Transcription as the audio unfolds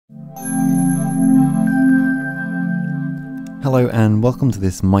Hello and welcome to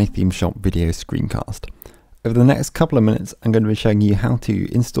this My Theme Shop video screencast. Over the next couple of minutes I'm going to be showing you how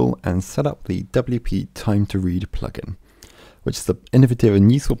to install and set up the WP Time to Read plugin, which is an innovative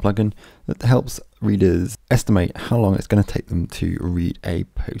and useful plugin that helps readers estimate how long it's going to take them to read a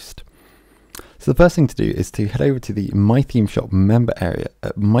post. So the first thing to do is to head over to the My Theme Shop member area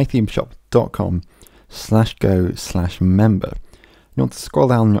at mythemeshop.com/go/member. You want to scroll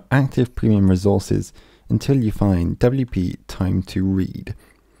down your active premium resources until you find WP Time to Read.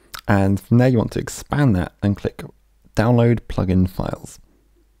 And from there you want to expand that and click Download Plugin Files.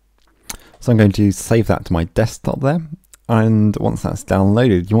 So I'm going to save that to my desktop there. And once that's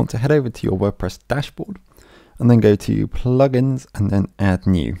downloaded, you want to head over to your WordPress dashboard and then go to Plugins and then Add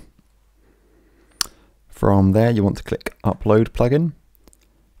New. From there you want to click Upload Plugin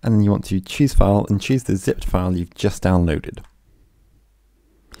and then you want to choose File and choose the zipped file you've just downloaded.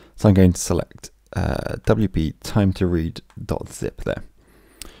 So I'm going to select WP Time to Read.zip there.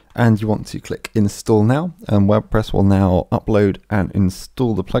 And you want to click Install Now, and WordPress will now upload and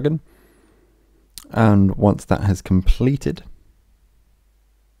install the plugin. And once that has completed,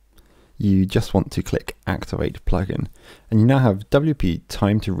 you just want to click Activate Plugin, and you now have WP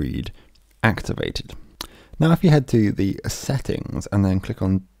Time to Read activated. Now if you head to the settings and then click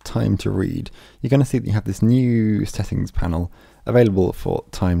on Time to Read, you're going to see that you have this new settings panel available for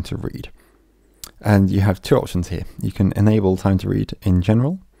Time to Read. And you have two options here. You can enable Time to Read in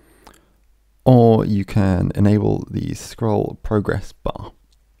general, or you can enable the scroll progress bar.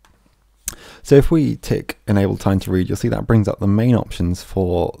 So if we tick Enable Time to Read, you'll see that brings up the main options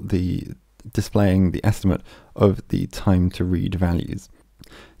for the displaying the estimate of the time to read values.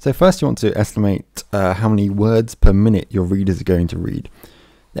 So first you want to estimate how many words per minute your readers are going to read.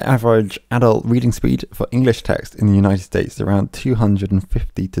 The average adult reading speed for English text in the United States is around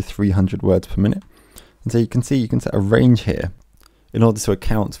 250 to 300 words per minute. And so you can see you can set a range here in order to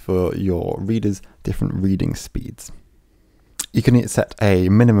account for your readers' different reading speeds. You can set a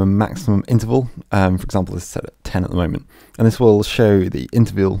minimum maximum interval, for example this is set at 10 at the moment, and this will show the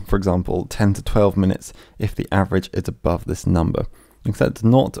interval, for example 10 to 12 minutes if the average is above this number. You can set to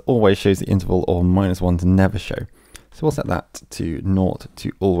 0 to always shows the interval, or -1 to never show. So we'll set that to 0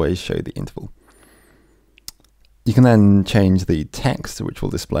 to always show the interval. You can then change the text which will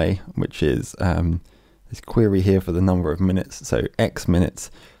display, which is this query here for the number of minutes, so X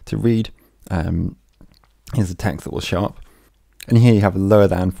minutes to read. Here's the text that will show up. And here you have a lower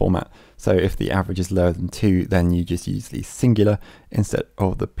than format, so if the average is lower than 2, then you just use the singular instead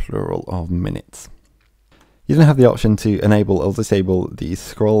of the plural of minutes. You then have the option to enable or disable the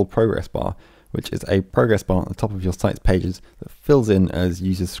scroll progress bar, which is a progress bar at the top of your site's pages that fills in as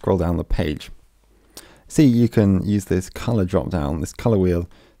users scroll down the page. See, you can use this color drop down, this color wheel,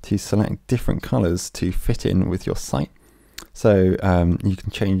 to select different colors to fit in with your site. So you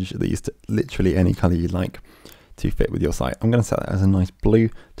can change these to literally any color you like to fit with your site. I'm going to set that as a nice blue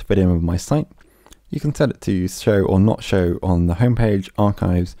to fit in with my site. You can set it to show or not show on the homepage,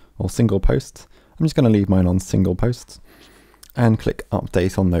 archives, or single posts. I'm just going to leave mine on single posts and click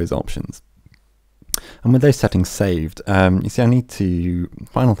update on those options. And with those settings saved, you see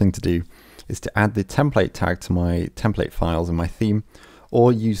final thing to do is to add the template tag to my template files in my theme,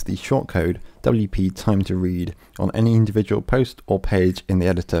 or use the shortcode WP Time to Read on any individual post or page in the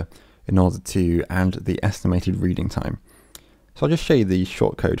editor in order to add the estimated reading time. So I'll just show you the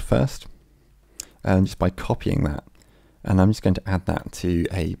shortcode first, and just by copying that, and I'm just going to add that to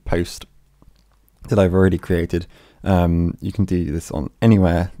a post that I've already created. You can do this on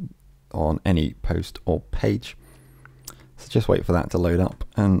anywhere, on any post or page. So just wait for that to load up,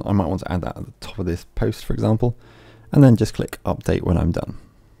 and I might want to add that at the top of this post, for example, and then just click update when I'm done.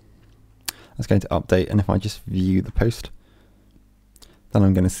 That's going to update, and if I just view the post, then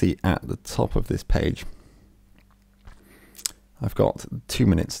I'm going to see at the top of this page I've got 2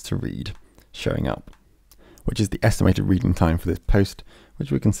 minutes to read showing up, which is the estimated reading time for this post,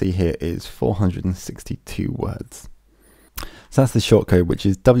 which we can see here is 462 words. So that's the shortcode, which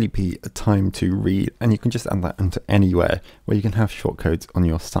is WP Time to Read, and you can just add that into anywhere where you can have shortcodes on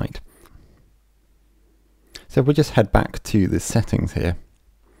your site. So if we just head back to the settings here,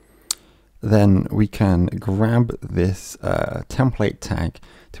 then we can grab this template tag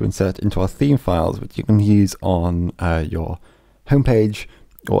to insert into our theme files, which you can use on your homepage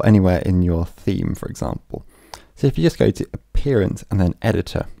or anywhere in your theme, for example. So if you just go to Appearance and then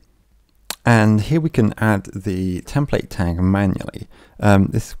Editor, and here we can add the template tag manually.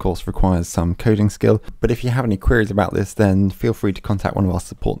 This of course requires some coding skill, but if you have any queries about this, then feel free to contact one of our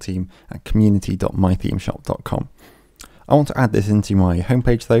support team at community.mythemeshop.com. I want to add this into my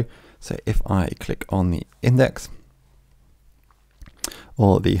homepage though, so if I click on the index,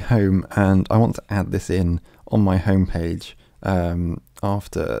 or the home, and I want to add this in on my home page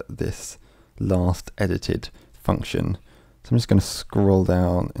after this last edited function. So I'm just going to scroll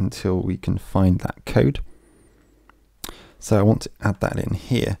down until we can find that code. So I want to add that in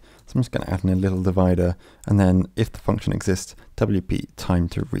here. So I'm just going to add in a little divider, and then if the function exists, WP time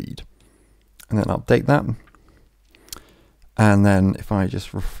to read, and then update that. And then if I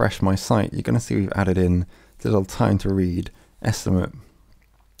just refresh my site, you're going to see we've added in the little time to read estimate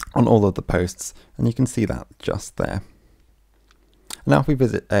on all of the posts, and you can see that just there. Now if we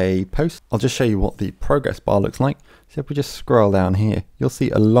visit a post, I'll just show you what the progress bar looks like. So if we just scroll down here, you'll see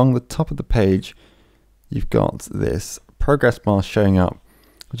along the top of the page, you've got this progress bar showing up,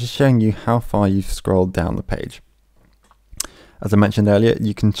 which is showing you how far you've scrolled down the page. As I mentioned earlier,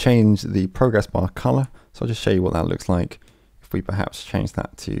 you can change the progress bar color. So I'll just show you what that looks like. If we perhaps change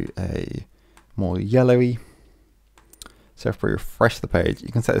that to a more yellowy. So if we refresh the page,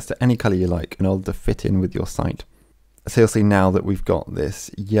 you can set this to any color you like in order to fit in with your site. So you'll see now that we've got this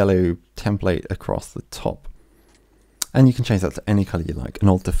yellow template across the top. And you can change that to any color you like in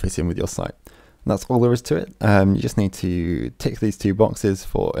order to fit in with your site. And that's all there is to it. You just need to tick these two boxes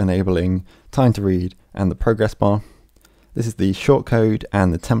for enabling time to read and the progress bar. This is the shortcode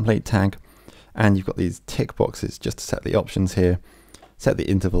and the template tag. And you've got these tick boxes just to set the options here, set the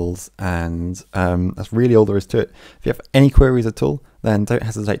intervals, and that's really all there is to it. If you have any queries at all, then don't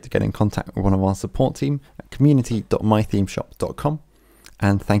hesitate to get in contact with one of our support team at community.mythemeshop.com.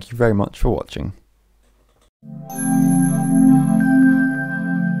 And thank you very much for watching.